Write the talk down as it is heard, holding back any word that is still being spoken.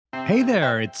Hey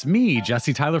there, it's me,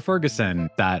 Jesse Tyler Ferguson,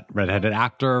 that redheaded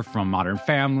actor from Modern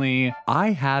Family.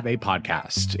 I have a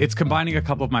podcast. It's combining a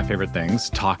couple of my favorite things,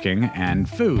 talking and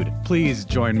food. Please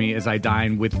join me as I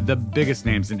dine with the biggest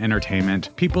names in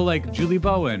entertainment. People like Julie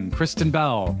Bowen, Kristen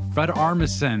Bell, Fred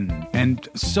Armisen, and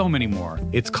so many more.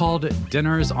 It's called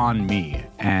Dinners on Me,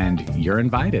 and you're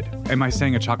invited. Am I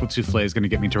saying a chocolate souffle is going to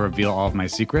get me to reveal all of my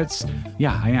secrets?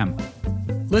 Yeah, I am.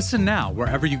 Listen now,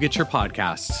 wherever you get your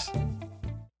podcasts.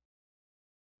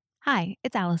 Hi,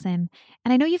 it's Allison,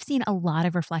 and I know you've seen a lot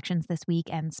of reflections this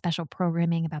week and special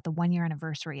programming about the one-year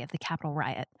anniversary of the Capitol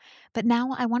riot. But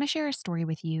now I want to share a story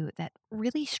with you that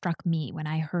really struck me when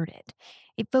I heard it.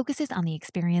 It focuses on the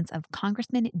experience of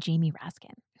Congressman Jamie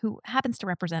Raskin, who happens to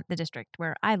represent the district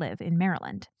where I live in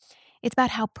Maryland. It's about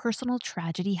how personal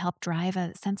tragedy helped drive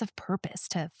a sense of purpose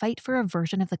to fight for a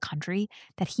version of the country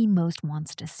that he most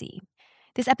wants to see.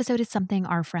 This episode is something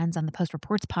our friends on the Post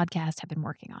Reports podcast have been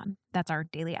working on. That's our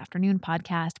daily afternoon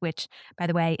podcast, which, by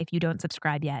the way, if you don't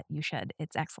subscribe yet, you should.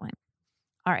 It's excellent.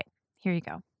 All right, here you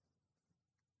go.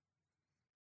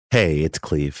 Hey, it's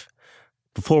Cleve.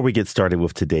 Before we get started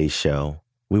with today's show,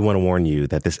 we want to warn you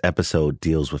that this episode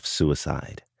deals with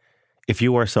suicide. If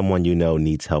you or someone you know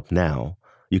needs help now,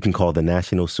 you can call the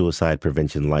National Suicide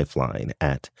Prevention Lifeline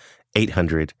at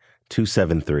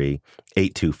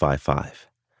 800-273-8255.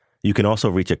 You can also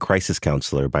reach a crisis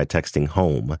counselor by texting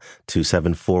HOME to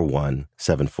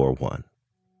 741-741.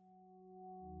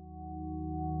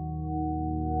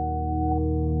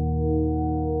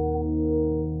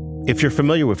 If you're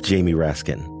familiar with Jamie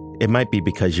Raskin, it might be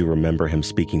because you remember him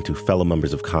speaking to fellow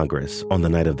members of Congress on the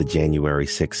night of the January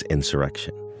 6th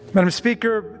insurrection. Madam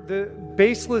Speaker, the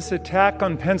baseless attack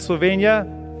on Pennsylvania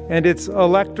and its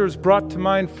electors brought to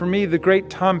mind for me the great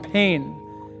Tom Paine.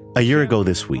 A year ago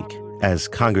this week, as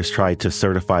Congress tried to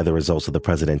certify the results of the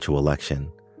presidential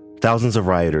election, thousands of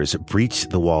rioters breached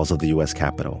the walls of the U.S.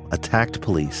 Capitol, attacked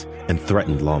police, and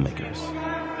threatened lawmakers. I've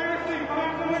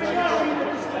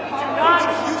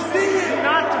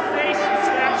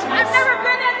never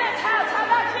been in this house. How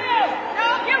about you?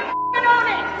 No, you own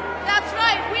it. That's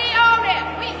right. We own it.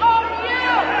 We own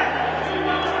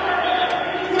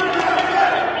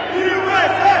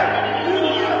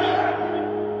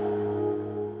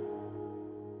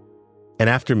And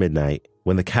after midnight,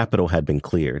 when the Capitol had been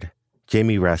cleared,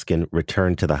 Jamie Raskin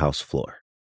returned to the House floor.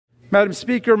 Madam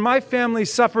Speaker, my family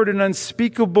suffered an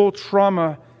unspeakable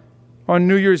trauma on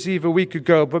New Year's Eve a week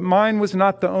ago, but mine was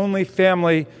not the only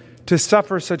family to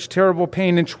suffer such terrible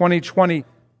pain in 2020.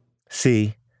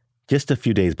 See, just a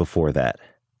few days before that,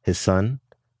 his son,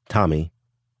 Tommy,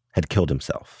 had killed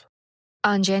himself.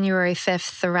 On January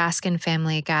 5th, the Raskin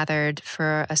family gathered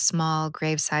for a small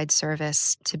graveside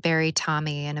service to bury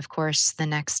Tommy. And of course, the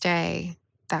next day,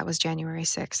 that was January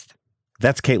 6th.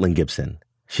 That's Caitlin Gibson.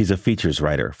 She's a features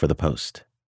writer for The Post.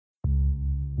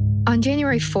 On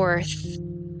January 4th,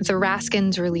 the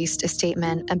Raskins released a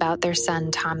statement about their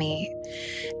son, Tommy.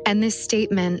 And this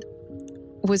statement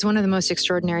was one of the most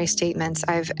extraordinary statements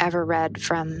I've ever read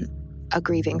from a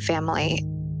grieving family.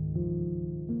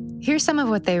 Here's some of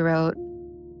what they wrote.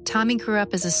 Tommy grew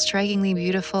up as a strikingly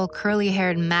beautiful,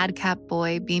 curly-haired madcap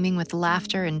boy beaming with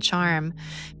laughter and charm,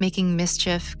 making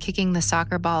mischief, kicking the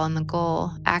soccer ball in the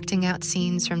goal, acting out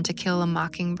scenes from To Kill a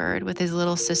Mockingbird with his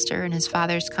little sister in his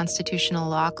father's constitutional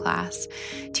law class,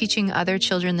 teaching other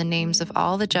children the names of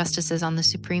all the justices on the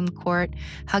Supreme Court,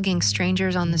 hugging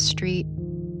strangers on the street.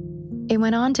 It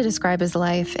went on to describe his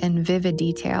life in vivid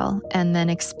detail and then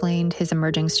explained his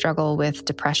emerging struggle with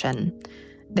depression.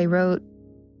 They wrote,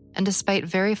 and despite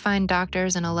very fine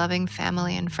doctors and a loving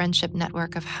family and friendship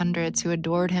network of hundreds who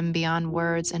adored him beyond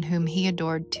words and whom he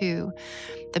adored too,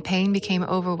 the pain became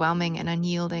overwhelming and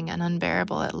unyielding and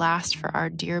unbearable at last for our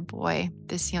dear boy,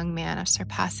 this young man of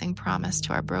surpassing promise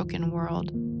to our broken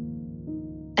world.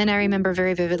 And I remember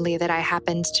very vividly that I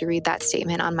happened to read that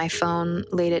statement on my phone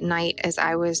late at night as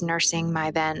I was nursing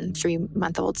my then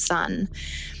 3-month-old son.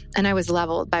 And I was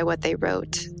leveled by what they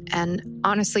wrote and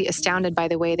honestly astounded by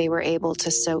the way they were able to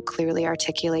so clearly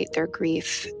articulate their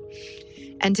grief.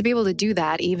 And to be able to do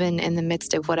that, even in the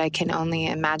midst of what I can only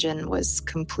imagine was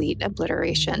complete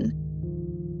obliteration.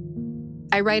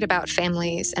 I write about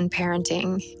families and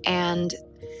parenting, and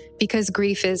because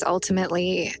grief is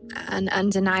ultimately an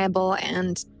undeniable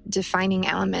and defining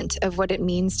element of what it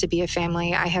means to be a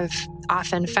family, I have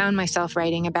often found myself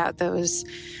writing about those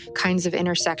kinds of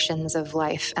intersections of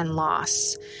life and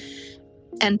loss.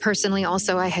 And personally,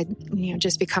 also, I had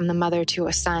just become the mother to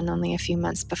a son only a few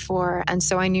months before. And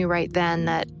so I knew right then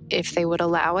that if they would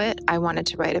allow it, I wanted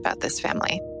to write about this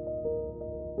family.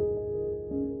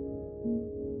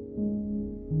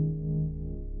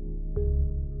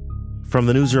 From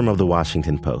the newsroom of The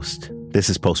Washington Post, this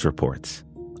is Post Reports.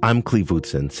 I'm Cleve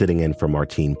Wootson, sitting in for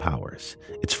Martine Powers.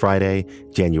 It's Friday,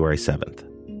 January 7th.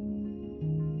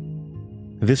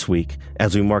 This week,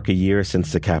 as we mark a year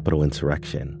since the Capitol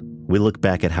insurrection, we look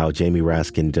back at how Jamie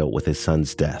Raskin dealt with his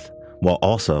son's death, while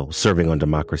also serving on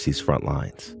democracy's front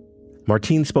lines.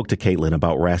 Martine spoke to Caitlin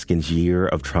about Raskin's year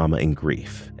of trauma and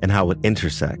grief, and how it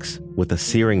intersects with a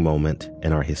searing moment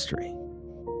in our history.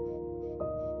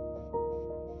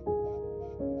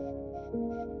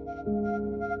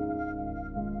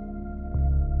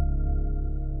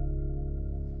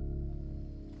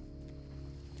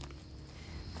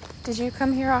 Did you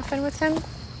come here often with him?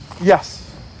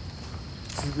 Yes.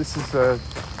 This is the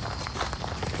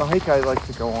hike I like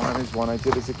to go on is one I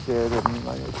did as a kid, and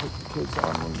I take the kids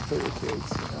on when they were kids.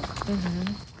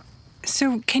 Mm-hmm.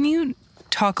 So can you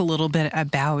talk a little bit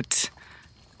about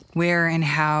where and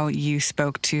how you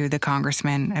spoke to the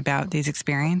congressman about these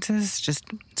experiences? Just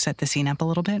set the scene up a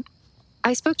little bit.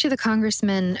 I spoke to the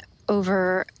congressman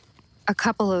over a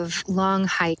couple of long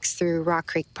hikes through Rock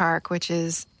Creek Park, which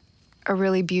is a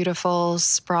really beautiful,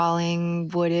 sprawling,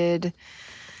 wooded,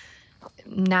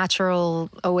 natural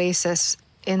oasis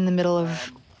in the middle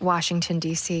of Washington,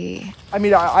 D.C. I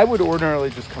mean, I would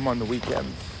ordinarily just come on the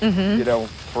weekends,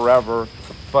 forever.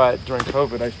 But during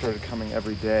COVID, I started coming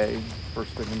every day,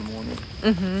 first thing in the morning.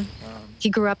 Mm-hmm.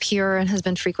 He grew up here and has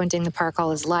been frequenting the park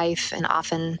all his life. And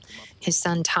often his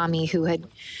son, Tommy, who had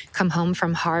come home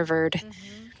from Harvard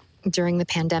during the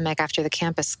pandemic after the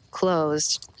campus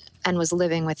closed and was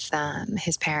living with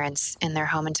his parents in their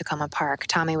home in Tacoma Park,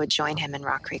 Tommy would join him in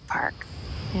Rock Creek Park.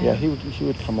 Yeah, he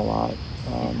would come a lot.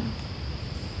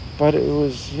 But it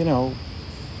was, it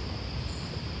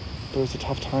was a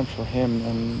tough time for him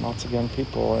and lots of young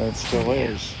people, and it still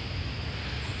is.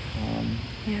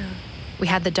 We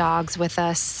had the dogs with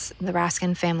us, the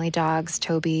Raskin family dogs,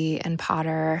 Toby and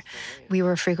Potter. We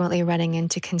were frequently running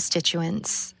into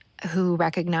constituents who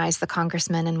recognized the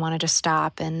congressman and wanted to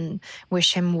stop and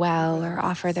wish him well or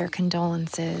offer their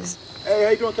condolences. Hey, how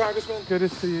you doing, Congressman? Good to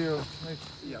see you.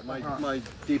 Yeah, my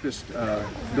deepest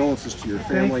condolences to your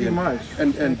family.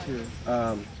 Thank you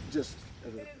much. Just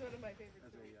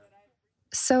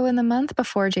So in the month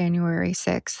before January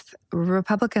 6th,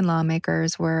 Republican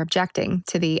lawmakers were objecting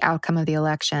to the outcome of the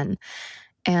election,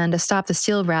 and a Stop the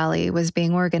Steal rally was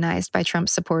being organized by Trump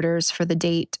supporters for the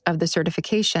date of the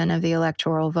certification of the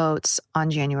electoral votes on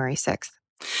January 6th.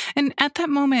 And at that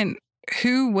moment,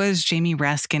 who was Jamie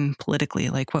Raskin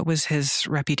politically? Like, what was his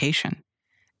reputation?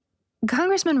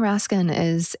 Congressman Raskin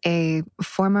is a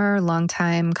former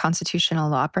longtime constitutional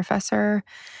law professor.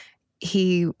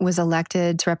 He was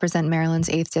elected to represent Maryland's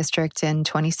 8th District in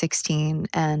 2016,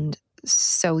 and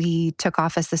so he took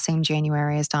office the same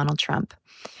January as Donald Trump.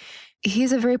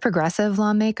 He's a very progressive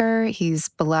lawmaker. He's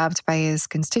beloved by his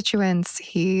constituents.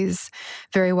 He's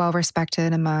very well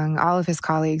respected among all of his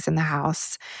colleagues in the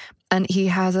House, and he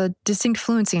has a distinct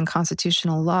fluency in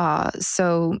constitutional law.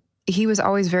 So he was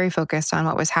always very focused on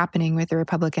what was happening with the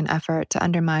Republican effort to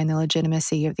undermine the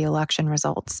legitimacy of the election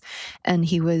results, and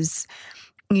he was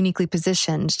uniquely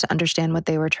positioned to understand what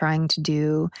they were trying to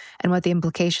do and what the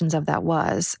implications of that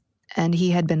was. And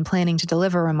he had been planning to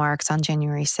deliver remarks on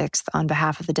January 6th on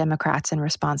behalf of the Democrats in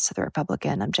response to the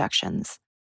Republican objections.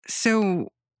 So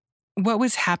what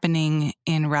was happening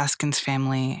in Raskin's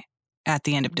family at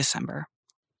the end of December?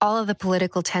 All of the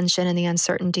political tension and the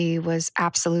uncertainty was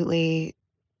absolutely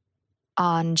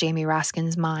on Jamie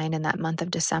Raskin's mind in that month of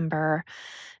December.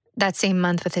 That same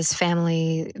month with his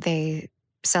family, they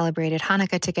celebrated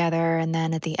Hanukkah together. And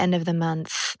then at the end of the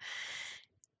month,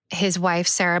 his wife,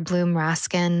 Sarah Bloom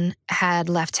Raskin, had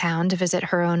left town to visit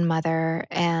her own mother,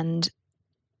 and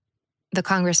the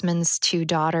congressman's two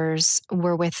daughters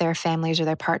were with their families or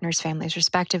their partners' families,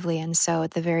 respectively. And so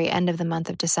at the very end of the month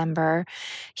of December,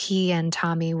 he and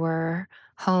Tommy were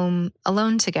home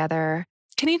alone together.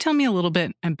 Can you tell me a little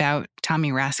bit about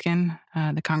Tommy Raskin,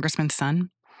 the congressman's son,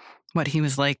 what he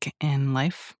was like in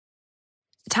life?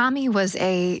 Tommy was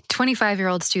a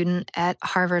 25-year-old student at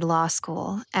Harvard Law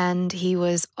School, and he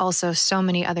was also so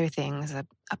many other things,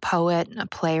 a poet, a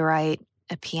playwright,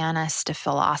 a pianist, a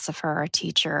philosopher, a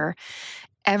teacher.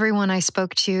 Everyone I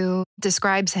spoke to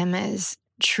describes him as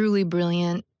truly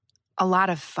brilliant, a lot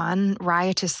of fun,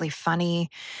 riotously funny,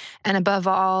 and above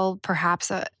all, perhaps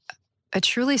a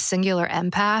truly singular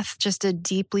empath, just a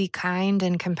deeply kind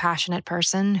and compassionate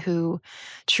person who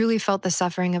truly felt the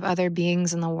suffering of other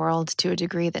beings in the world to a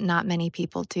degree that not many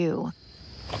people do.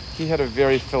 He had a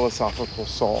very philosophical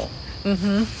soul.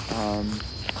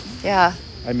 Yeah.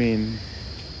 I mean,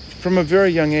 from a very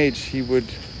young age, he would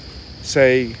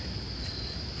say,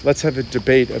 let's have a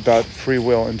debate about free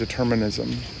will and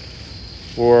determinism.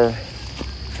 Or,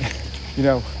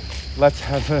 let's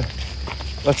have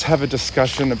a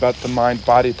discussion about the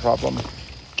mind-body problem.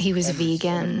 He was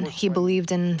vegan. He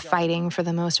believed in fighting for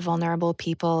the most vulnerable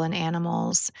people and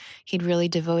animals. He'd really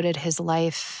devoted his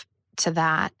life to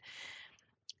that.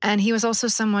 And he was also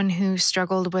someone who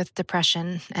struggled with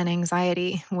depression and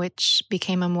anxiety, which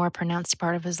became a more pronounced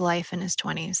part of his life in his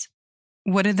 20s.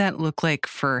 What did that look like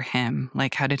for him?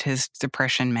 Like, how did his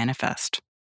depression manifest?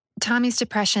 Tommy's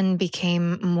depression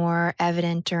became more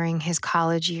evident during his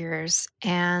college years,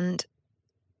 and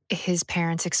his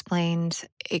parents explained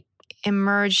it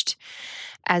emerged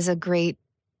as a great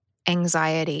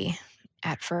anxiety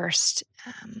at first,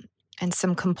 and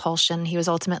some compulsion. He was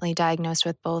ultimately diagnosed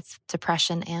with both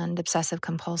depression and obsessive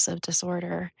compulsive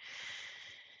disorder.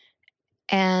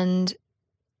 And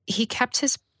he kept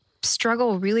his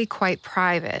struggle really quite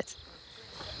private.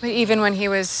 But even when he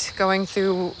was going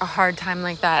through a hard time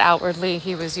like that outwardly,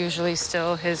 he was usually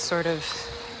still his sort of...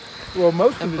 Well,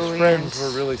 most of his friends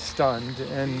were really stunned,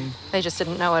 and they just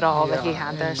didn't know at all that he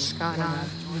had this going on.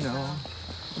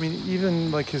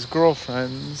 Even like his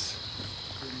girlfriends,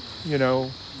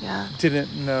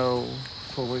 didn't know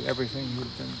fully everything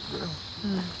he'd been through.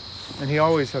 And he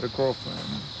always had a girlfriend.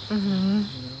 Mm-hmm.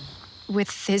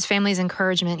 With his family's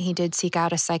encouragement, he did seek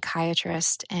out a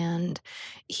psychiatrist, and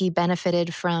he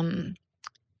benefited from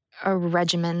a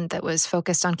regimen that was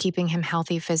focused on keeping him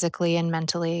healthy physically and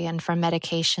mentally, and from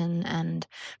medication and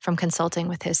from consulting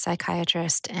with his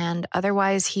psychiatrist. And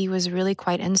otherwise, he was really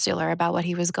quite insular about what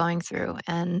he was going through.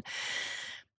 And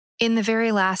in the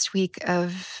very last week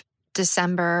of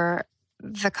December,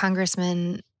 the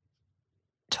congressman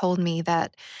told me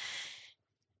that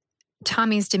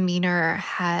Tommy's demeanor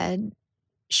had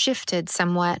shifted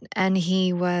somewhat, and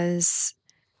he was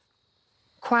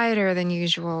quieter than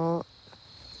usual.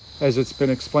 As it's been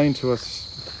explained to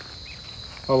us,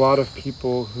 a lot of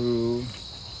people who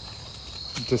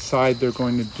decide they're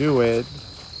going to do it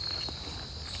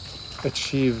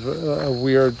achieve a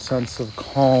weird sense of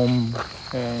calm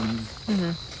and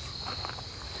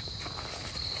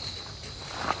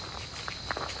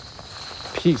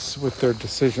peace with their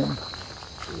decision.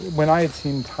 When I had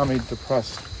seen Tommy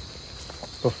depressed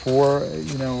before,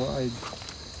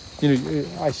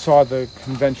 I saw the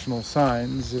conventional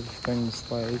signs of things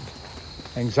like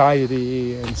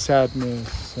anxiety and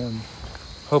sadness and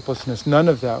hopelessness. None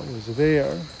of that was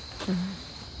there.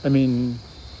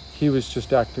 He was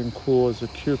just acting cool as a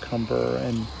cucumber,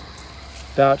 and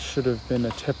that should have been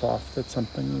a tip-off that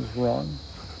something was wrong.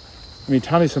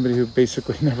 Tommy's somebody who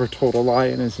basically never told a lie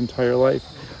in his entire life,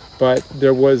 but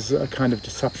there was a kind of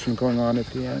deception going on at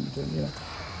the end, and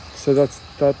so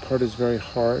that part is very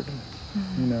hard,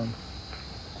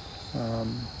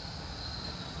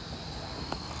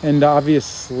 and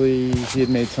obviously he had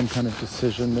made some kind of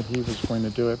decision that he was going to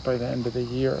do it by the end of the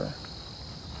year,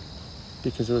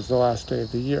 because it was the last day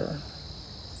of the year,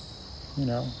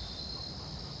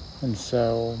 and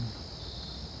so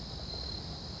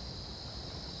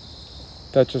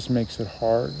that just makes it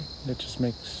hard. It just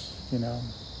makes,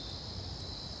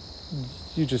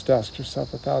 you just ask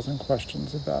yourself 1,000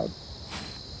 questions about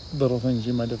little things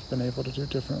you might have been able to do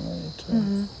differently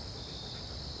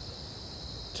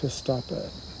to stop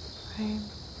it. Right.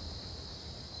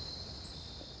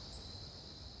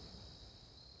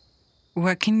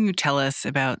 What can you tell us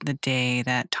about the day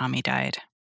that Tommy died?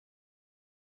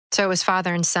 So it was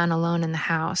father and son alone in the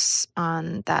house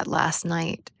on that last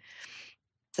night,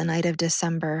 the night of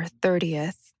December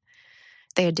 30th.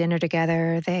 They had dinner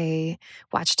together, they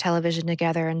watched television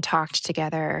together and talked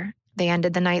together. They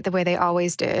ended the night the way they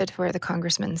always did, where the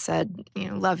congressman said,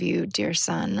 love you, dear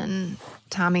son, and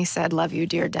Tommy said, love you,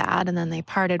 dear dad, and then they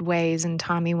parted ways, and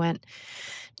Tommy went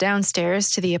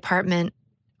downstairs to the apartment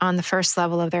on the first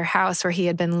level of their house where he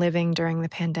had been living during the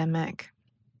pandemic.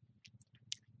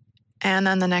 And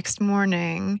then the next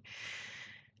morning,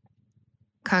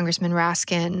 Congressman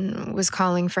Raskin was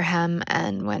calling for him,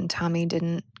 and when Tommy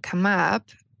didn't come up,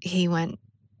 he went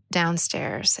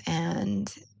downstairs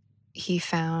and he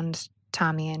found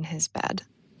Tommy in his bed.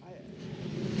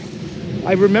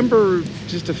 I remember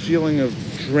just a feeling of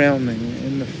drowning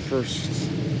in the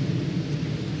first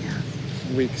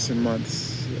weeks and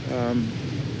months,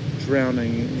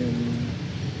 drowning in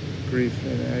grief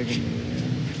and agony.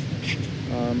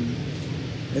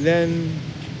 And then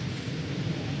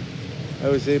I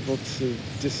was able to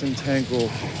disentangle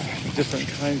different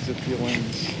kinds of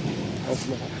feelings of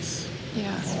loss.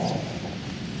 Yeah.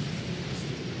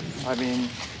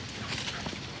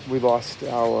 We lost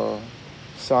our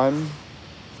son,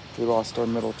 we lost our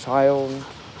middle child,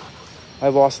 I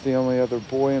lost the only other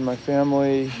boy in my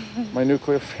family, my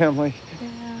nuclear family.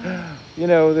 Yeah. You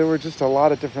know, there were just a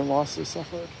lot of different losses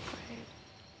suffered.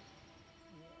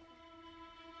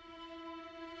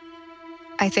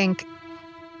 I think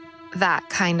that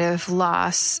kind of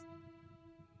loss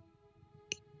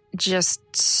just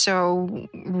so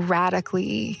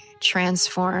radically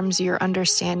transforms your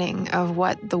understanding of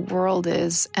what the world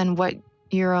is and what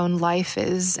your own life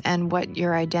is and what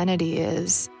your identity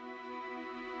is.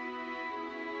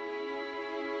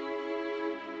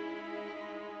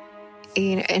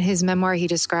 In his memoir, he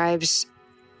describes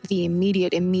the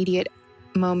immediate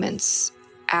moments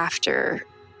after,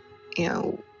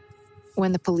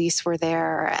 when the police were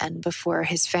there and before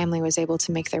his family was able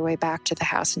to make their way back to the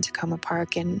house in Tacoma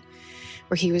Park, and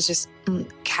where he was just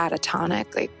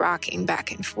catatonic, like rocking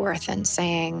back and forth and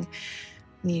saying,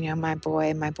 my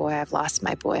boy, I've lost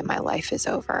my boy, my life is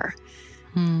over.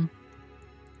 And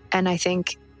I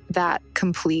think that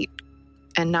complete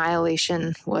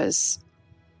annihilation was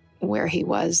where he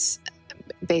was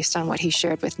based on what he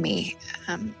shared with me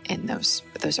in those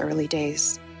early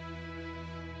days.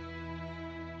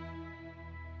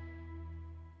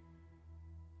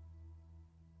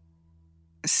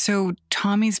 So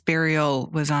Tommy's burial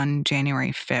was on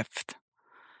January 5th,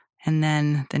 and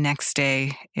then the next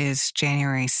day is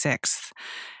January 6th.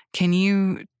 Can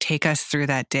you take us through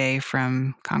that day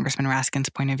from Congressman Raskin's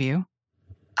point of view?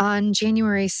 On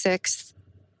January 6th,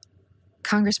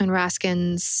 Congressman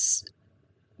Raskin's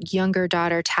younger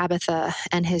daughter, Tabitha,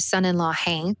 and his son-in-law,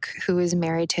 Hank, who is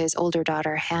married to his older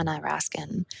daughter, Hannah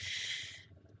Raskin,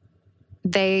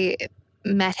 they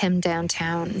met him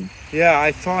downtown. Yeah,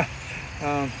 I thought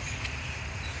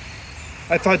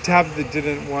Tabitha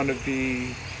didn't want to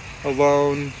be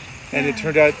alone, and it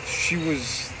turned out she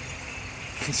was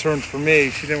concerned for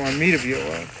me. She didn't want me to be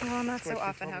alone. Well, not so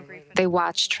often how grief. They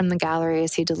watched from the gallery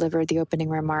as he delivered the opening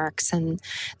remarks, and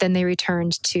then they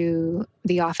returned to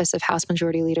the office of House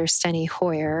Majority Leader Steny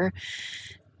Hoyer,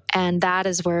 and that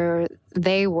is where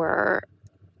they were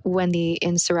when the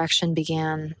insurrection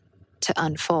began to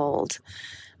unfold.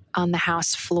 On the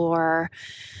House floor,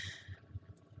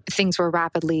 things were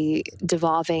rapidly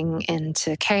devolving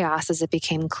into chaos as it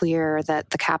became clear that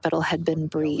the Capitol had been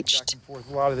breached. Back and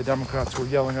forth. A lot of the Democrats were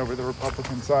yelling over the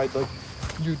Republican side, like,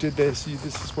 you did this,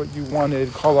 this is what you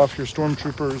wanted, call off your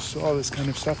stormtroopers, all this kind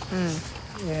of stuff.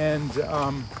 And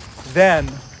then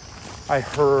I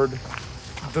heard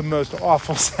the most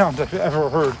awful sound I've ever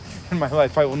heard in my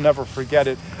life. I will never forget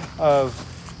it, of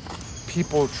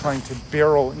people trying to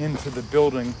barrel into the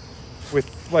building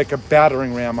with like a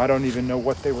battering ram. I don't even know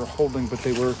what they were holding, but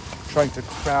they were trying to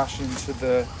crash into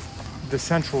the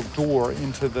central door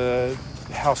into the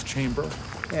House chamber.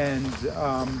 And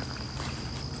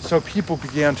so people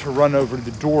began to run over to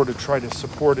the door to try to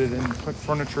support it and put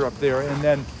furniture up there. And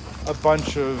then a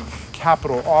bunch of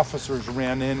Capitol officers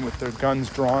ran in with their guns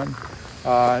drawn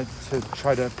to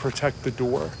try to protect the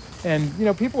door. And,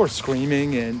 people were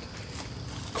screaming and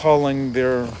calling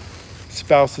their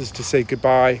spouses to say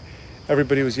goodbye.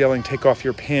 Everybody was yelling, take off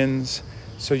your pins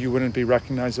so you wouldn't be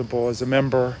recognizable as a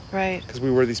member. Right. Because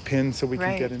we wear these pins so we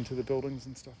can get into the buildings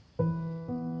and stuff.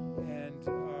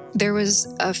 There was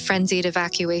a frenzied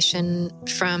evacuation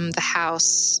from the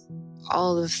House.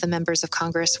 All of the members of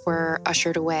Congress were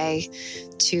ushered away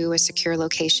to a secure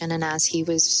location. And as he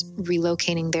was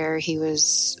relocating there, he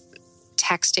was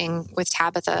texting with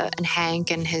Tabitha and Hank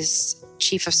and his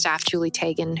chief of staff, Julie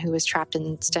Tagan, who was trapped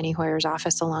in Steny Hoyer's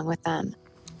office along with them.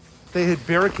 They had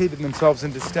barricaded themselves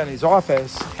into Steny's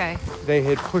office. Okay. They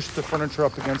had pushed the furniture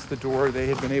up against the door. They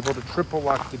had been able to triple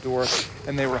lock the door,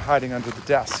 and they were hiding under the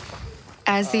desk.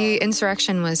 As the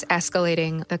insurrection was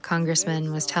escalating, the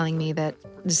congressman was telling me that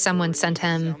someone sent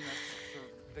him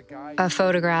a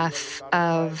photograph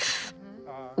of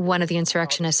one of the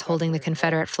insurrectionists holding the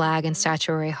Confederate flag in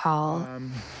Statuary Hall.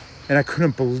 And I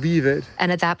couldn't believe it.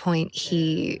 And at that point,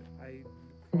 he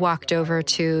walked over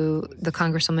to the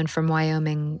congresswoman from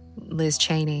Wyoming, Liz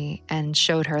Cheney, and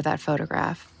showed her that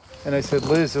photograph. And I said,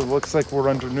 Liz, it looks like we're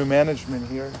under new management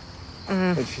here.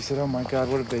 And she said, oh my God,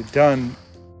 what have they done?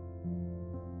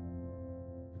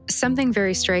 Something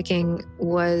very striking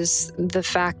was the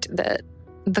fact that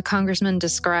the congressman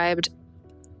described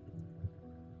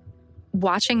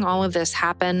watching all of this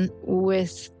happen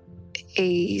with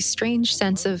a strange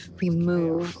sense of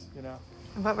remove.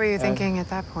 What were you thinking at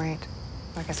that point?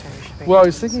 Like I said, we should be. Well, I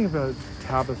was thinking about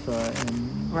Tabitha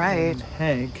and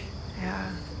Hank. Yeah.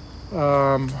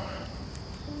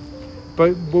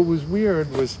 But what was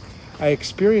weird was I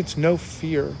experienced no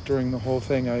fear during the whole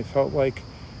thing. I felt like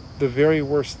the very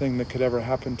worst thing that could ever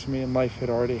happen to me in life had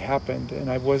already happened, and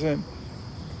I wasn't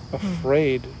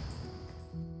afraid.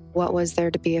 What was there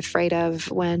to be afraid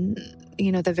of when,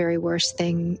 the very worst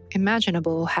thing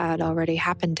imaginable had already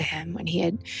happened to him when he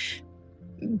had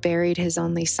buried his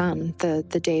only son the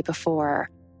day before?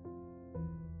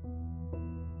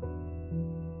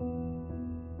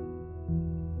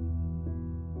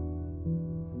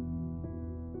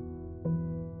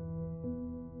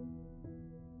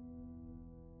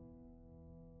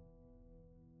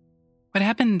 What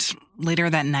happened later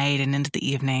that night and into the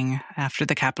evening after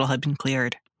the Capitol had been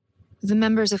cleared? The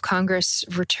members of Congress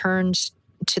returned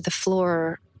to the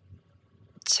floor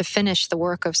to finish the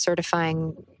work of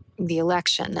certifying the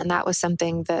election. And that was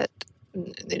something that,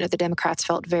 the Democrats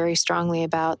felt very strongly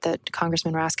about, that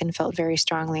Congressman Raskin felt very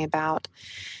strongly about.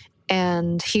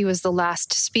 And he was the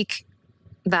last to speak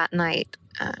that night.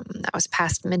 That was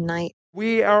past midnight.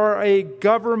 We are a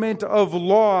government of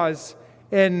laws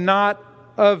and not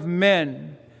of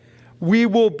men. We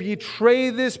will betray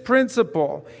this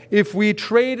principle if we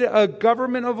trade a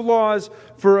government of laws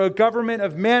for a government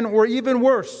of men, or even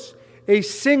worse, a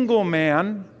single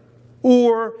man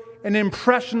or an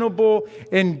impressionable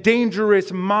and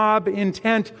dangerous mob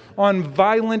intent on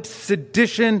violent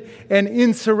sedition and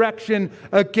insurrection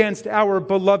against our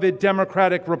beloved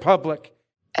democratic republic.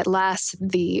 At last,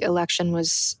 the election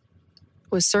was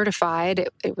certified.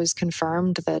 It was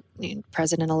confirmed that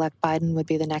President-elect Biden would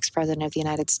be the next president of the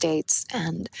United States.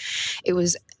 And it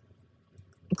was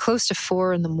close to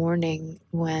 4 a.m.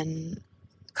 when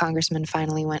Congressman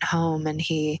finally went home. And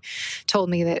he told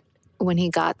me that when he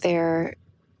got there,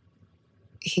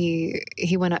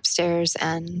 he went upstairs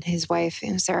and his wife,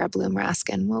 Sarah Bloom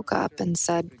Raskin, woke up and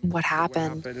said, "What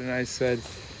happened?" And I said,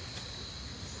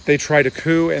 they tried a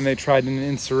coup and they tried an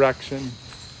insurrection.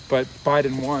 But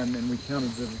Biden won, and we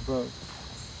counted the vote.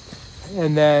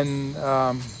 And then,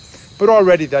 but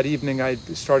already that evening, I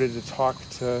started to talk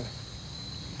to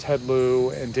Ted Lieu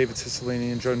and David Cicilline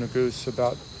and Joe Neguse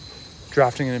about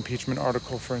drafting an impeachment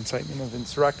article for incitement of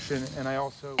insurrection. And I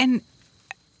also... And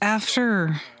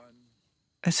after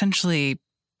essentially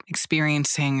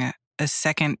experiencing a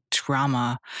second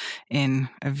trauma in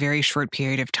a very short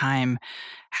period of time,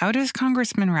 how does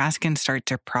Congressman Raskin start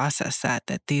to process that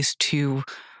these two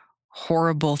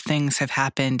horrible things have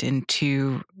happened in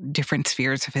two different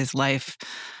spheres of his life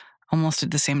almost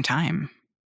at the same time?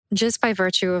 Just by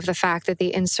virtue of the fact that the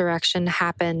insurrection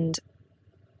happened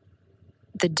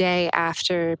the day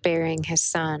after burying his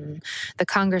son, the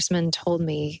congressman told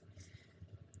me,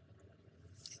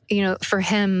 for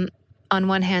him, on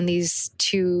one hand, these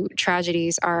two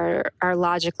tragedies are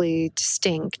logically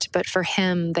distinct, but for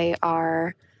him, they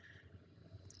are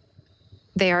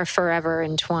forever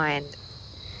entwined.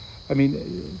 I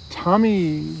mean,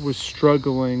 Tommy was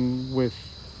struggling with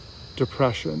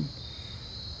depression,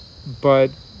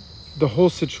 but the whole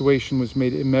situation was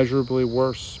made immeasurably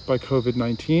worse by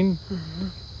COVID-19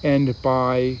 and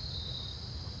by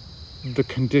the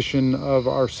condition of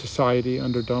our society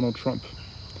under Donald Trump.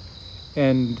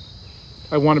 And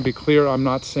I want to be clear, I'm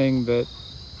not saying that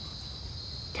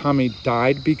Tommy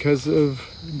died because of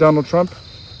Donald Trump.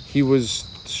 He was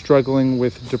struggling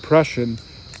with depression,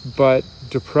 but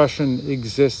depression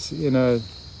exists in an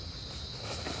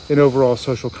overall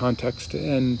social context.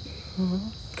 And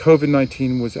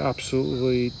COVID-19 was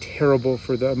absolutely terrible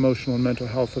for the emotional and mental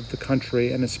health of the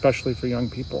country, and especially for young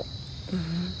people.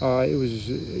 It was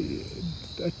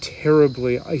a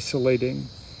terribly isolating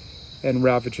and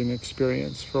ravaging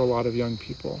experience for a lot of young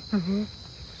people.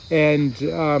 And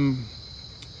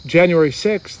January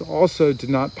 6th also did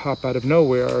not pop out of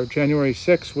nowhere. January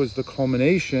 6th was the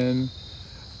culmination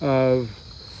of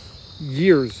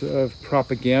years of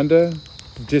propaganda,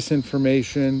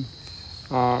 disinformation,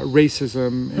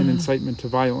 racism, and incitement to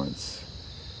violence.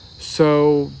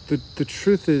 So the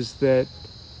truth is that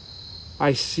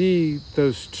I see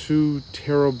those two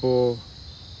terrible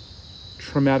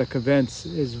traumatic events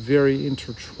as very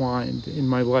intertwined in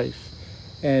my life.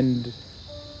 And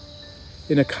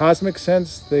in a cosmic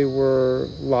sense, they were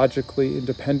logically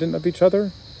independent of each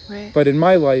other. Right. But in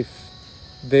my life,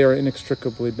 they are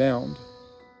inextricably bound.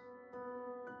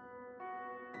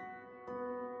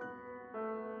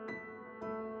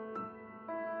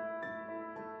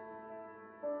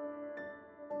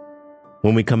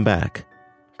 When we come back,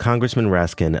 Congressman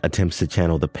Raskin attempts to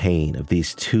channel the pain of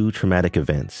these two traumatic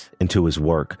events into his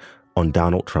work on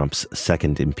Donald Trump's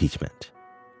second impeachment.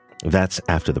 That's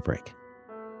after the break.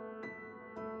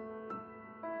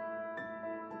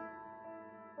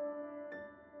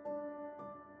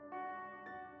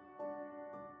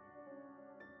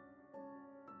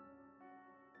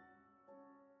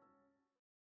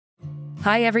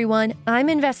 Hi, everyone. I'm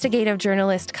investigative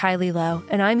journalist Kylie Lowe,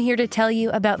 and I'm here to tell you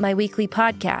about my weekly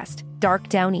podcast, Dark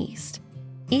Down East.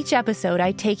 Each episode,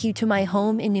 I take you to my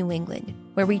home in New England,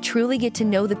 where we truly get to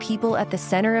know the people at the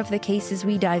center of the cases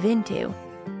we dive into.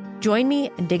 Join me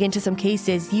and dig into some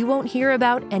cases you won't hear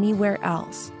about anywhere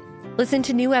else. Listen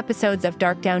to new episodes of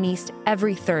Dark Down East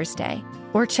every Thursday,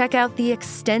 or check out the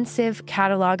extensive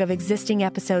catalog of existing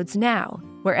episodes now,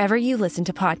 wherever you listen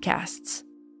to podcasts.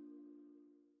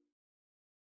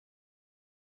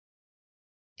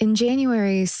 In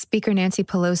January, Speaker Nancy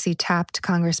Pelosi tapped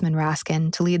Congressman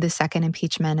Raskin to lead the second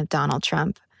impeachment of Donald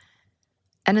Trump.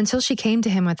 And until she came to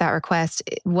him with that request,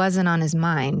 it wasn't on his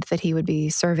mind that he would be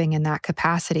serving in that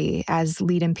capacity as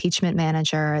lead impeachment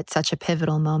manager at such a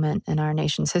pivotal moment in our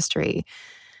nation's history.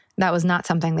 That was not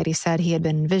something that he said he had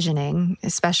been envisioning,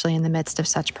 especially in the midst of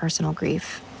such personal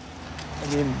grief.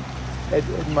 I mean,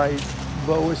 at my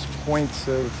lowest points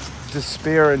of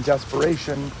despair and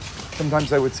desperation,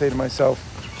 sometimes I would say to myself,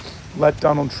 let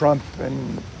Donald Trump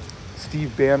and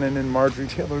Steve Bannon and Marjorie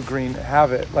Taylor Greene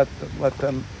have it. Let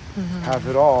them have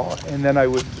it all. And then I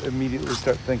would immediately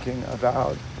start thinking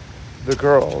about the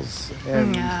girls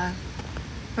and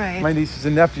my nieces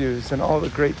and nephews and all the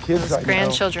great kids those I know.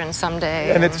 Grandchildren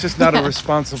someday. And it's just not a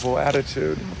responsible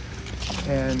attitude.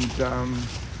 And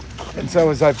so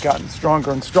as I've gotten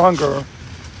stronger and stronger,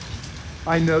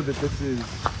 I know that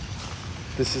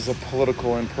this is a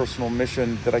political and personal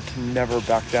mission that I can never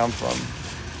back down from,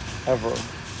 ever.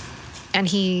 And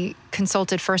he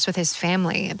consulted first with his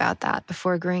family about that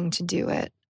before agreeing to do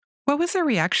it. What was their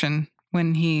reaction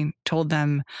when he told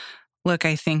them, look,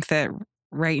 I think that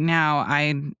right now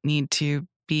I need to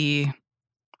be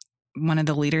one of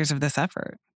the leaders of this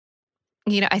effort?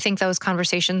 You know, I think those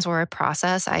conversations were a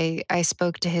process. I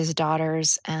spoke to his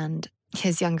daughters, and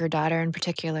his younger daughter in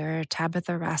particular,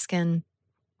 Tabitha Raskin,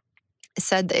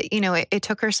 said that, you know, it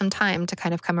took her some time to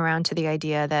kind of come around to the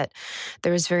idea that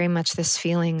there was very much this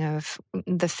feeling of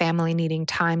the family needing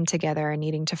time together and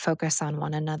needing to focus on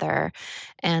one another,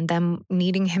 and them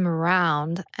needing him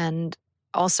around, and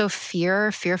also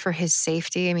fear for his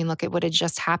safety. I mean, look at what had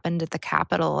just happened at the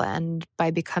Capitol, and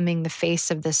by becoming the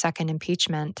face of the second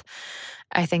impeachment,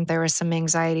 I think there was some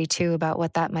anxiety too about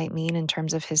what that might mean in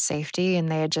terms of his safety.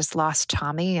 And they had just lost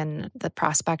Tommy, and the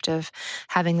prospect of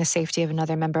having the safety of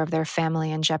another member of their family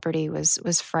in jeopardy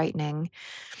was frightening.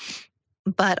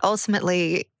 But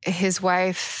ultimately, his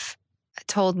wife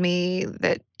told me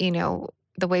that, you know,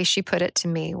 the way she put it to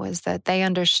me was that they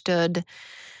understood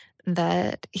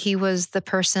that he was the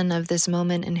person of this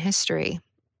moment in history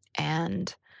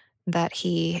and that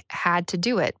he had to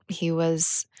do it. He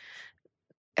was,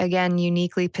 again,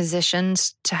 uniquely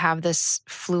positioned to have this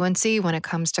fluency when it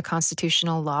comes to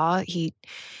constitutional law. He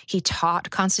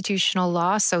taught constitutional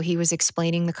law, so he was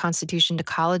explaining the Constitution to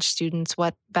college students.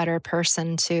 What better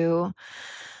person to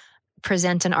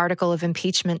present an article of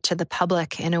impeachment to the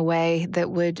public in a way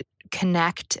that would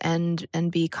connect and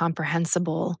be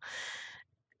comprehensible?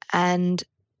 And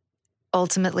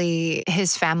ultimately,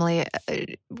 his family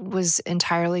was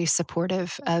entirely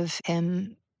supportive of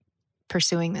him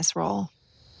pursuing this role.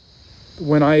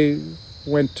 When I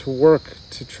went to work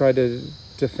to try to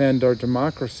defend our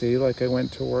democracy, like I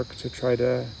went to work to try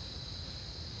to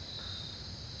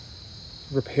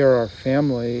repair our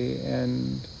family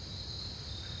and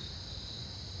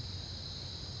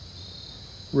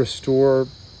restore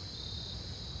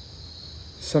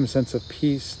some sense of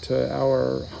peace to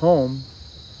our home,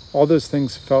 all those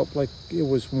things felt like it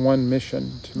was one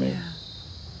mission to me.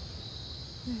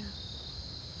 Yeah.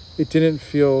 It didn't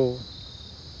feel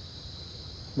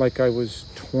like I was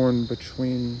torn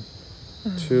between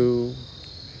two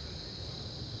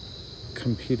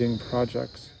competing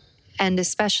projects. And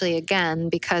especially, again,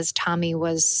 because Tommy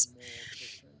was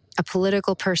a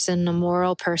political person, a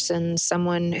moral person,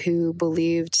 someone who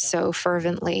believed so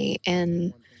fervently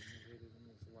in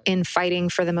fighting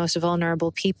for the most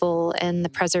vulnerable people and the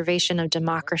preservation of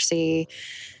democracy,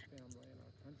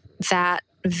 that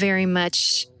very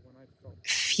much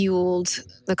fueled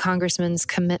the congressman's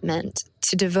commitment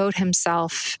to devote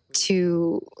himself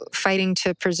to fighting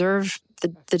to preserve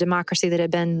the democracy that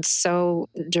had been so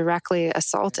directly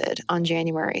assaulted on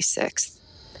January 6th.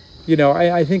 You know,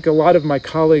 I think a lot of my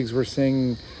colleagues were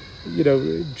saying, you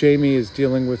know, Jamie is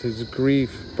dealing with his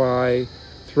grief by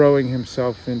throwing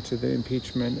himself into the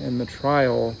impeachment and the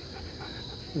trial,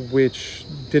 which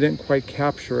didn't quite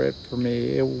capture it for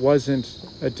me. It wasn't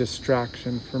a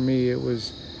distraction for me. It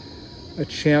was a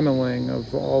channeling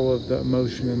of all of the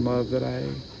emotion and love that I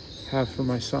have for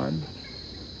my son.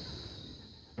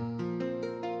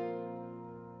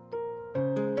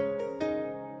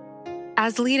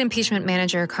 As lead impeachment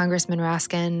manager, Congressman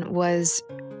Raskin was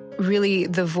really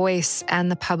the voice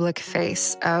and the public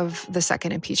face of the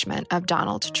second impeachment of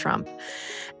Donald Trump.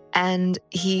 And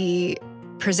he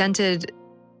presented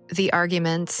the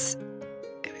arguments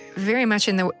very much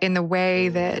in the way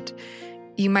that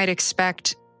you might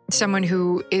expect someone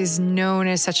who is known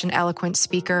as such an eloquent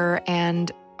speaker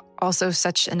and also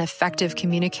such an effective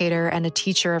communicator and a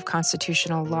teacher of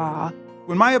constitutional law.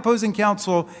 When my opposing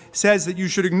counsel says that you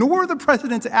should ignore the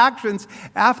president's actions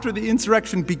after the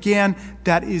insurrection began,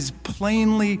 that is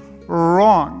plainly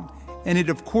wrong. And it,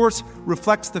 of course,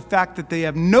 reflects the fact that they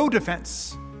have no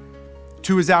defense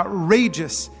to his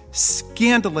outrageous,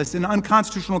 scandalous, and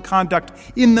unconstitutional conduct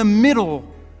in the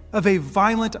middle of a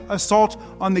violent assault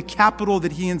on the Capitol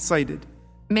that he incited.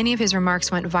 Many of his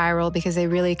remarks went viral because they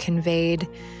really conveyed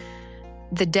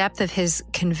the depth of his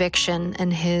conviction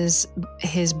and his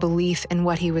belief in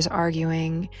what he was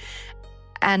arguing.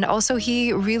 And also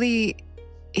he really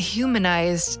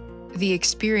humanized the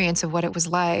experience of what it was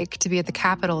like to be at the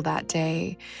Capitol that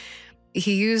day.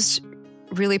 He used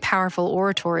really powerful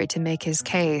oratory to make his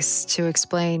case, to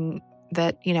explain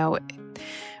that,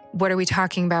 what are we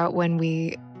talking about when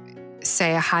we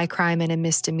say a high crime and a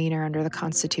misdemeanor under the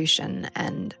Constitution?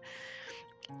 And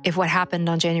if what happened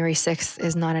on January 6th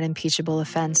is not an impeachable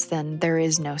offense, then there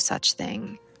is no such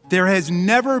thing. There has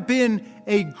never been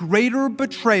a greater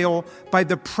betrayal by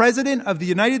the President of the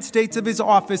United States of his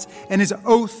office and his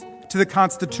oath to the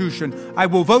Constitution. I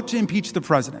will vote to impeach the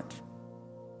President.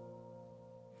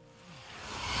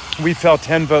 We fell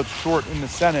 10 votes short in the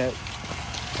Senate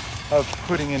of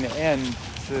putting an end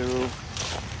to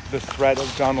the threat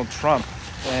of Donald Trump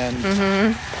and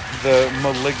the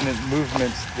malignant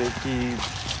movements that he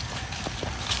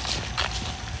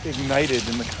ignited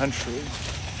in the country.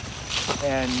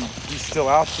 And he's still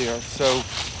out there, so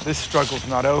this struggle's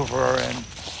not over.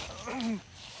 And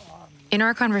in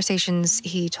our conversations,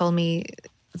 he told me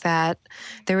that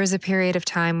there was a period of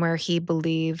time where he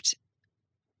believed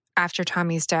after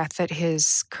Tommy's death that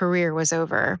his career was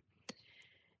over.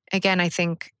 Again, I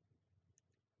think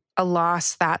a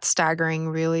loss that staggering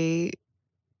really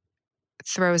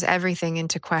throws everything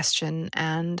into question.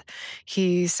 And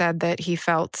he said that he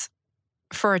felt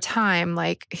for a time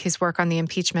like his work on the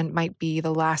impeachment might be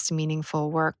the last meaningful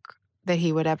work that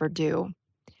he would ever do.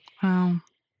 Wow.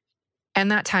 And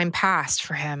that time passed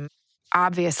for him.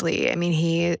 Obviously, I mean,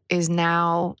 he is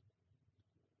now,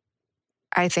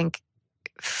 I think,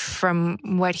 from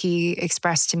what he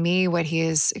expressed to me, what he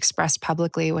has expressed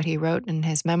publicly, what he wrote in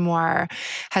his memoir,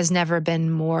 has never been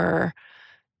more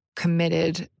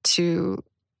committed to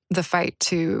the fight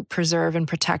to preserve and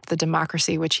protect the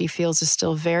democracy, which he feels is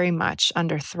still very much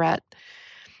under threat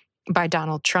by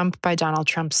Donald Trump, by Donald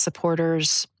Trump's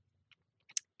supporters,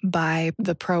 by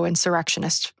the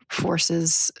pro-insurrectionist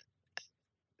forces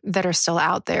that are still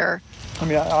out there. I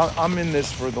mean, I'm in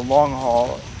this for the long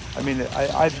haul. I mean,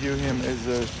 I view him as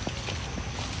a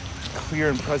clear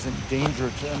and present danger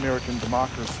to American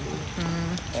democracy.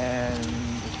 And,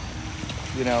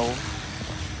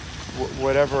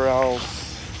 whatever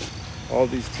else all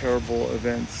these terrible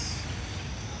events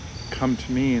come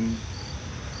to mean,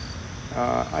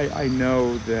 I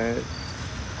know that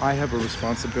I have a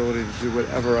responsibility to do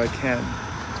whatever I can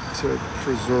to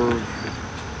preserve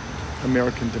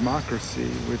American democracy,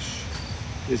 which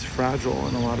is fragile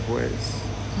in a lot of ways.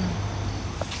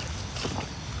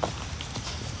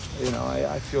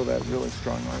 I feel that really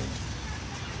strongly.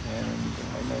 And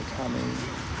I know Tommy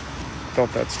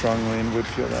felt that strongly and would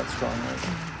feel that strongly.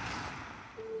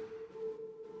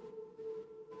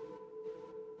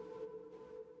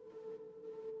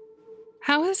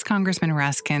 How has Congressman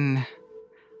Raskin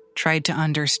tried to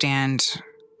understand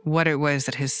what it was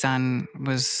that his son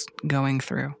was going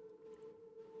through?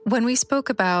 When we spoke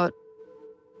about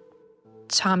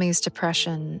Tommy's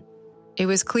depression, it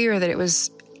was clear that it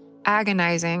was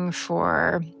agonizing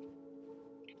for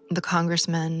the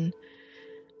congressman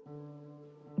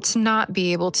to not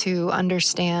be able to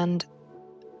understand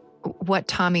what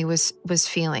Tommy was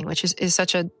feeling, which is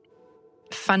such a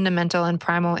fundamental and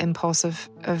primal impulse of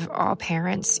all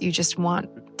parents. You just want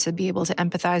to be able to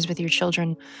empathize with your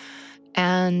children.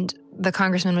 And the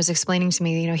congressman was explaining to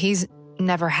me, he's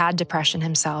never had depression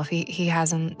himself. He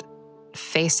hasn't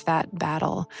faced that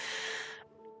battle.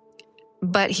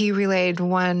 But he relayed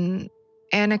one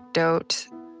anecdote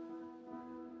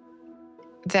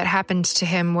that happened to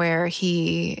him where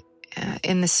he,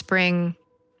 in the spring,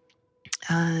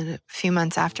 a few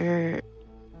months after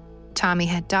Tommy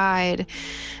had died,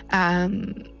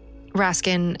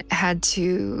 Raskin had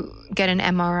to get an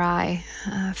MRI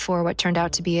for what turned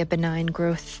out to be a benign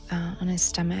growth on his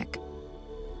stomach.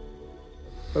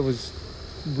 I was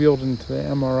wheeled into the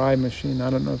MRI machine. I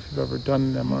don't know if you've ever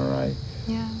done an MRI.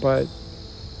 Yeah. But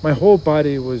my whole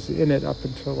body was in it up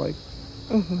until like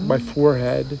my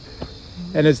forehead.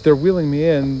 And as they're wheeling me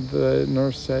in, the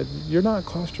nurse said, "You're not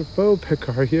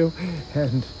claustrophobic, are you?"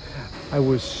 And I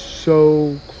was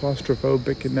so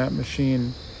claustrophobic in that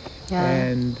machine. Yeah.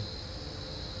 And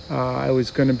I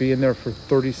was going to be in there for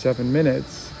 37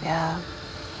 minutes. Yeah.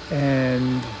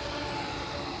 And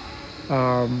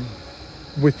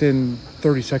within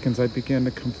 30 seconds, I began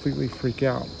to completely freak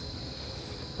out.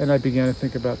 And I began to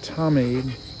think about Tommy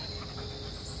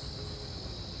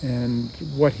and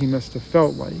what he must have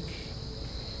felt like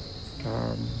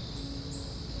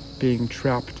being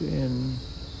trapped in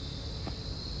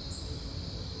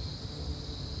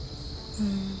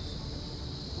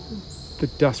the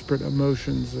desperate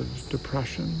emotions of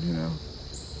depression, you know.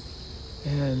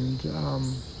 And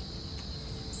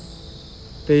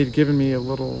they had given me a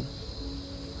little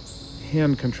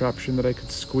hand contraption that I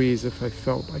could squeeze if I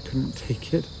felt I couldn't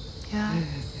take it. Yeah.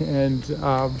 And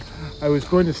I was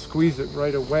going to squeeze it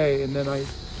right away, and then I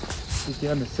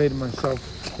began to say to myself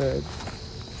that,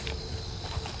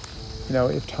 you know,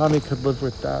 if Tommy could live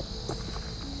with that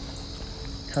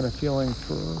kind of feeling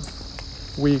for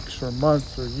weeks or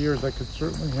months or years, I could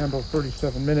certainly handle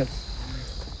 37 minutes.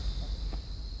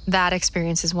 That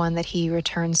experience is one that he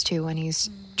returns to when he's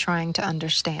trying to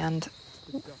understand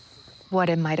what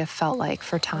it might have felt like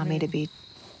for Tommy to be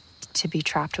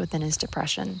trapped within his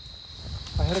depression.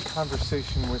 I had a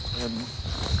conversation with him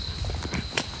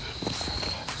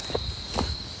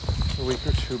a week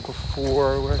or two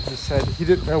before where he said he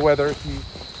didn't know whether he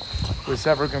was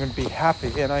ever going to be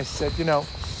happy. And I said, you know,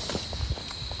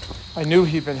 I knew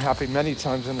he'd been happy many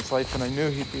times in his life, and I knew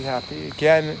he'd be happy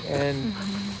again. And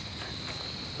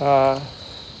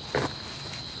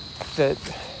that,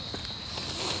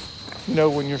 you know,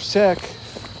 when you're sick,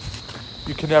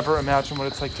 you can never imagine what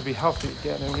it's like to be healthy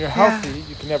again. And when you're healthy,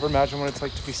 you can never imagine what it's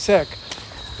like to be sick.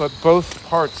 But both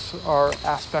parts are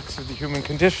aspects of the human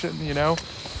condition, you know?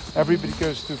 Everybody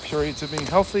goes through periods of being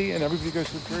healthy, and everybody goes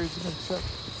through periods of being sick.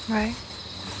 Right.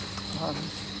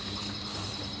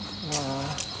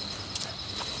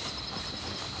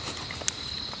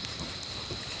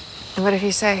 And what did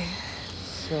he say?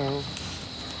 So,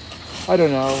 I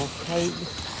don't know. I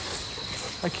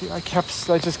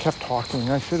just kept talking.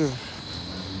 I should have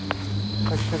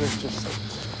just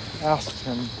asked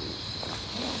him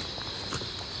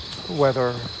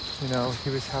whether, you know, he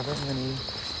was having any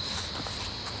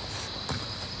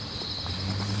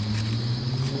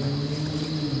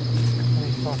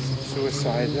thoughts of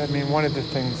suicide. I mean, one of the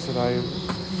things that I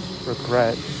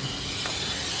regret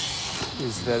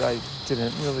is that I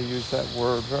didn't really use that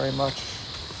word very much,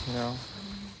 you know.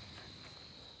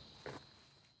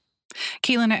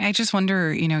 Keelan, I just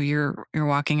wonder, you know, you're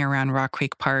walking around Rock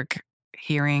Creek Park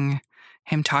hearing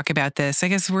him talk about this. I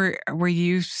guess were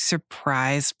you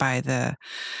surprised by the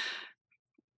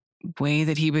way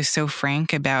that he was so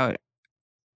frank about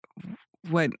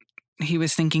what he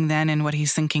was thinking then and what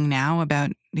he's thinking now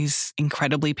about these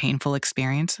incredibly painful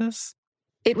experiences?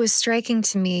 It was striking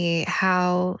to me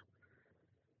how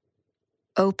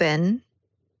open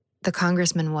the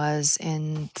congressman was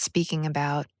in speaking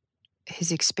about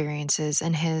his experiences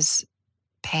and his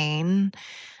pain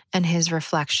and his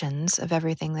reflections of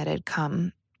everything that had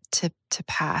come to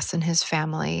pass in his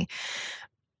family.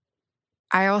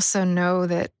 I also know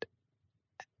that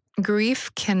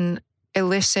grief can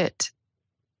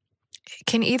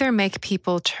either make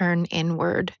people turn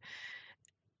inward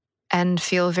and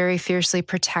feel very fiercely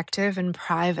protective and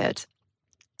private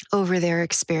over their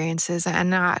experiences and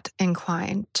not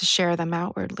inclined to share them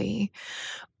outwardly.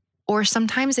 Or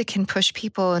sometimes it can push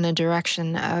people in a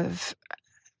direction of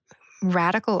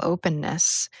radical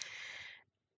openness.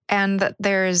 And that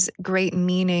there's great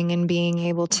meaning in being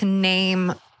able to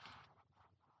name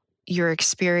your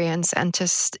experience and to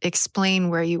explain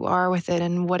where you are with it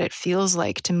and what it feels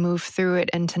like to move through it,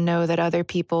 and to know that other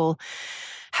people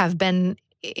have been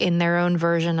in their own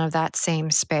version of that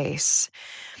same space.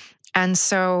 And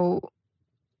so,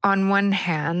 on one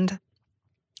hand,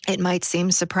 it might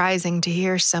seem surprising to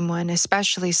hear someone,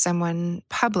 especially someone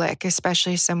public,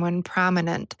 especially someone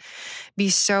prominent, be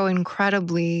so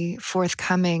incredibly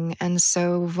forthcoming and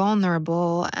so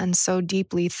vulnerable and so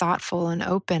deeply thoughtful and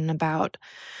open about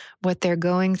what they're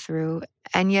going through.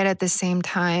 And yet at the same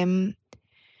time,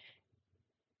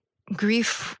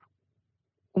 grief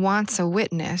wants a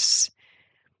witness.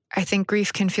 I think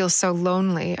grief can feel so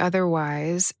lonely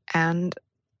otherwise, and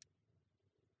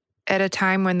at a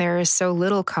time when there is so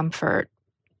little comfort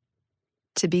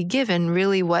to be given,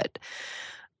 really what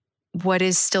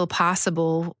is still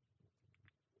possible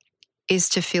is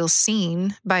to feel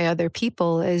seen by other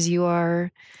people as you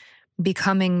are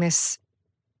becoming this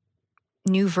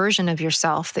new version of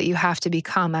yourself that you have to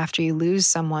become after you lose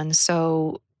someone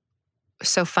so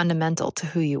fundamental to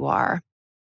who you are.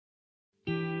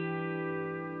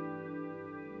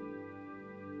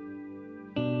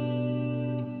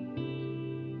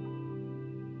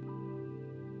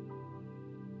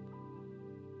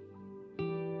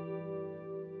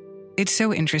 It's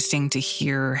so interesting to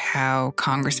hear how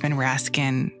Congressman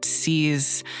Raskin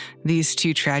sees these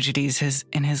two tragedies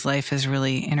in his life as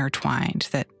really intertwined,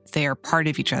 that they are part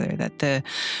of each other,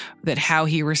 that how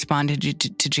he responded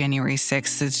to January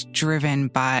 6th is driven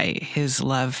by his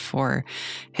love for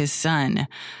his son.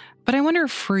 But I wonder,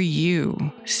 for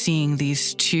you, seeing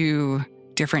these two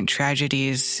different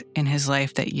tragedies in his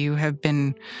life that you have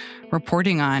been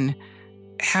reporting on,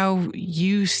 how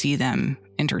you see them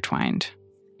intertwined.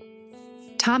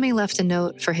 Tommy left a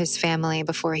note for his family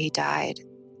before he died,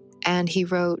 and he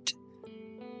wrote,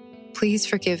 "Please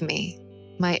forgive me.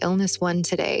 My illness won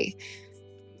today.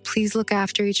 Please look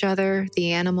after each other,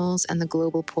 the animals, and the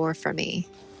global poor for me.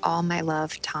 All my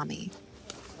love, Tommy."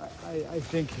 I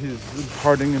think his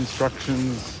parting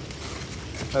instructions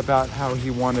about how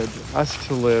he wanted us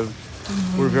to live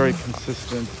were very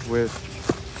consistent with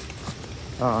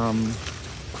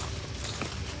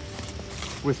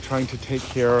trying to take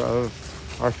care of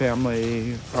our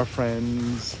family, our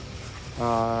friends,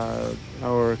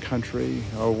 our country,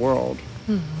 our world.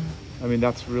 I mean,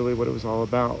 that's really what it was all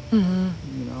about, you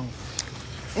know.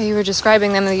 You were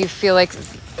describing them, that you feel like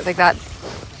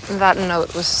that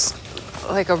note was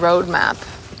like a roadmap.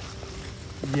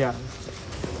 Yeah.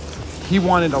 He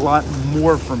wanted a lot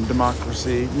more from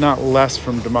democracy, not less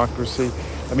from democracy.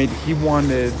 I mean, he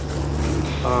wanted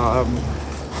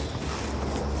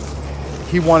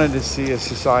to see a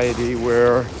society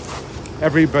where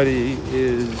everybody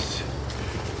is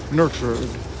nurtured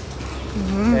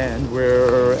and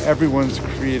where everyone's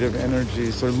creative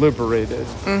energies are liberated.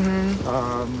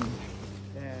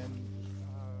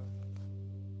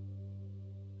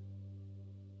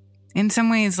 In some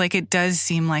ways, like, it does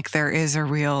seem like there is a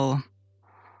real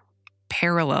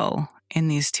parallel in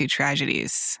these two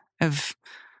tragedies of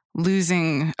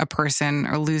losing a person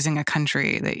or losing a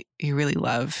country that you really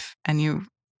love and you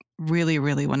really,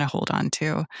 really want to hold on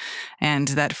to. And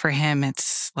that for him,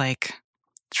 it's like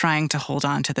trying to hold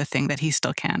on to the thing that he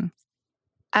still can.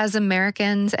 As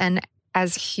Americans and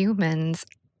as humans,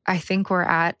 I think we're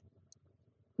at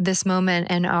this moment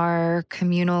in our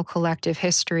communal collective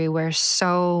history where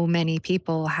so many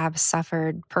people have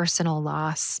suffered personal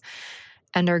loss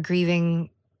and are grieving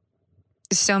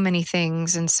so many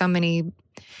things and so many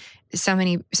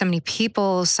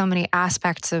people, so many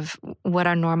aspects of what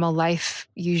our normal life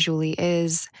usually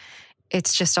is.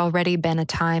 It's just already been a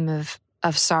time of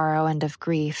sorrow and of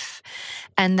grief.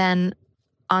 And then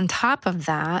on top of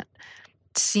that,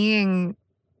 seeing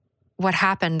what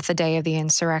happened the day of the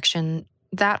insurrection,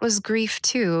 that was grief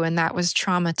too, and that was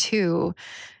trauma too,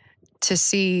 to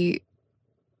see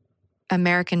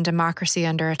American democracy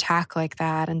under attack like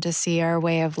that and to see our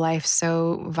way of life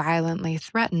so violently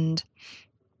threatened.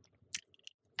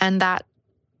 And that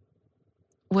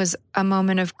was a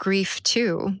moment of grief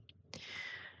too,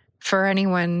 for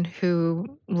anyone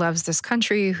who loves this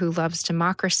country, who loves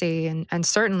democracy, and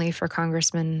certainly for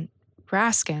Congressman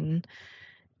Raskin.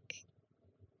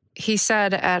 He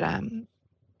said at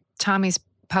Tommy's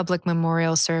public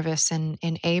memorial service in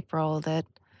April that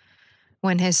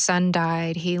when his son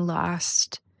died, he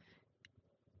lost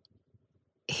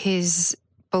his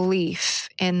belief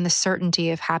in the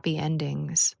certainty of happy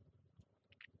endings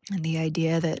and the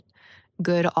idea that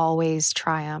good always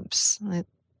triumphs.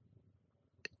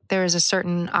 There is a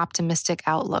certain optimistic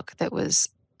outlook that was,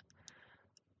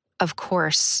 of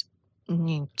course,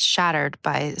 shattered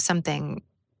by something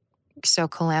so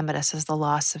calamitous as the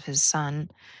loss of his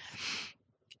son.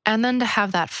 And then to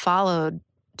have that followed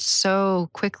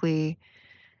so quickly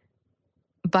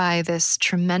by this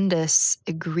tremendous,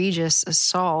 egregious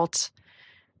assault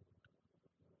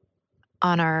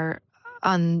on our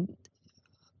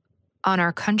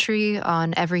country,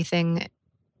 on everything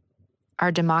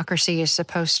our democracy is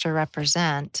supposed to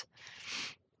represent.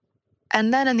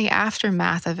 And then in the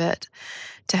aftermath of it,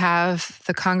 to have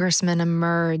the congressman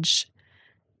emerge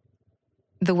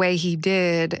the way he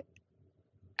did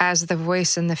as the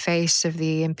voice in the face of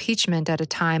the impeachment at a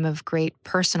time of great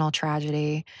personal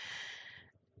tragedy.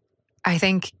 I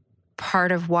think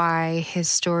part of why his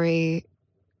story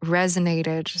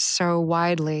resonated so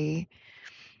widely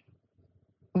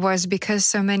was because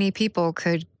so many people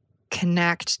could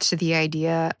connect to the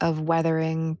idea of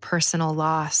weathering personal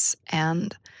loss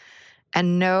and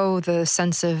and know the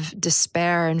sense of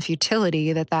despair and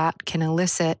futility that can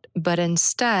elicit. But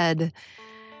instead,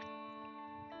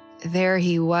 there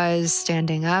he was,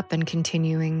 standing up and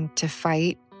continuing to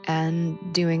fight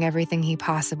and doing everything he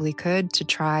possibly could to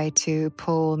try to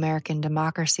pull American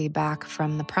democracy back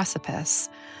from the precipice.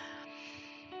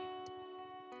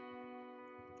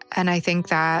 And I think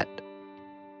that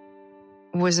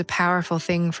was a powerful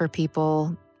thing for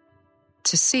people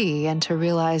to see and to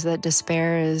realize that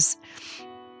despair is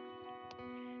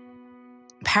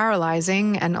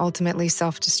paralyzing and ultimately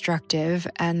self-destructive,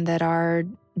 and that our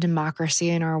democracy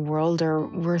and our world are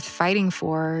worth fighting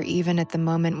for, even at the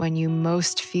moment when you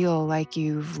most feel like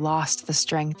you've lost the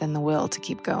strength and the will to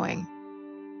keep going.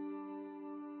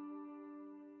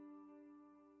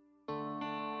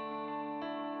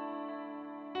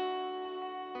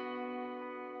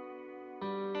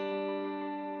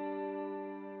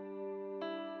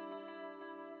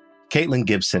 Caitlin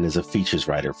Gibson is a features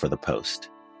writer for The Post.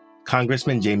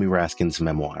 Congressman Jamie Raskin's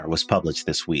memoir was published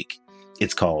this week.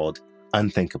 It's called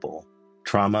Unthinkable: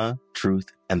 Trauma,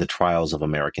 Truth, and the Trials of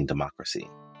American Democracy.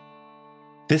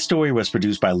 This story was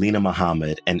produced by Lena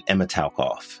Mohammed and Emma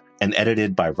Talkoff and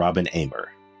edited by Robin Amer.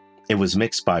 It was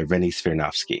mixed by Rennie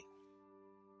Svirnovsky.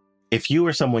 If you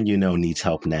or someone you know needs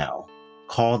help now,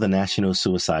 call the National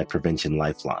Suicide Prevention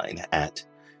Lifeline at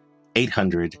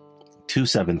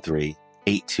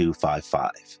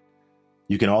 800-273-8255.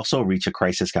 You can also reach a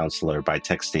crisis counselor by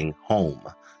texting HOME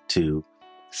to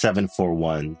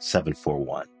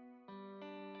 741-741.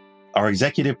 Our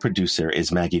executive producer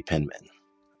is Maggie Penman.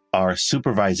 Our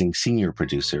supervising senior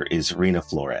producer is Rena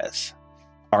Flores.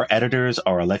 Our editors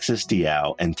are Alexis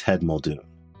Diao and Ted Muldoon.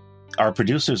 Our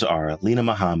producers are Lena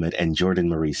Mohammed and Jordan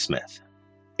Marie Smith.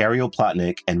 Ariel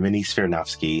Plotnick and Rennie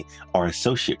Svirnovsky are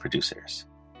associate producers.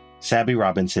 Sabby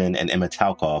Robinson and Emma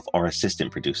Talkoff are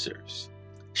assistant producers.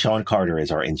 Sean Carter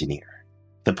is our engineer.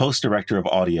 The Post director of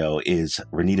audio is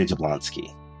Renita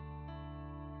Jablonski.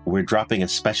 We're dropping a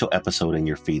special episode in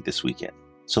your feed this weekend,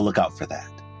 so look out for that.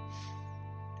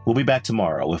 We'll be back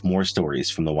tomorrow with more stories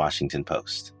from the Washington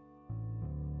Post.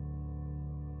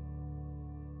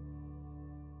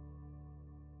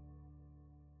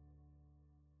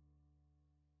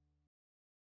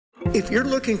 If you're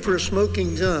looking for a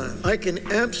smoking gun, I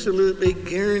can absolutely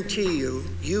guarantee you,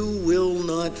 you will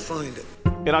not find it.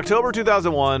 In October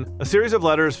 2001, a series of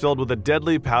letters filled with a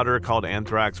deadly powder called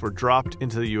anthrax were dropped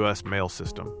into the U.S. mail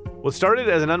system. What started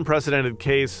as an unprecedented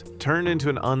case turned into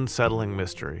an unsettling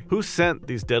mystery. Who sent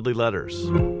these deadly letters?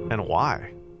 And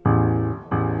why?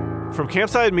 From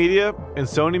Campside Media and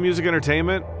Sony Music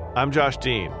Entertainment, I'm Josh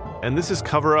Dean, and this is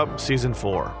Cover Up Season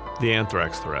 4, The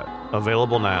Anthrax Threat,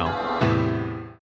 available now.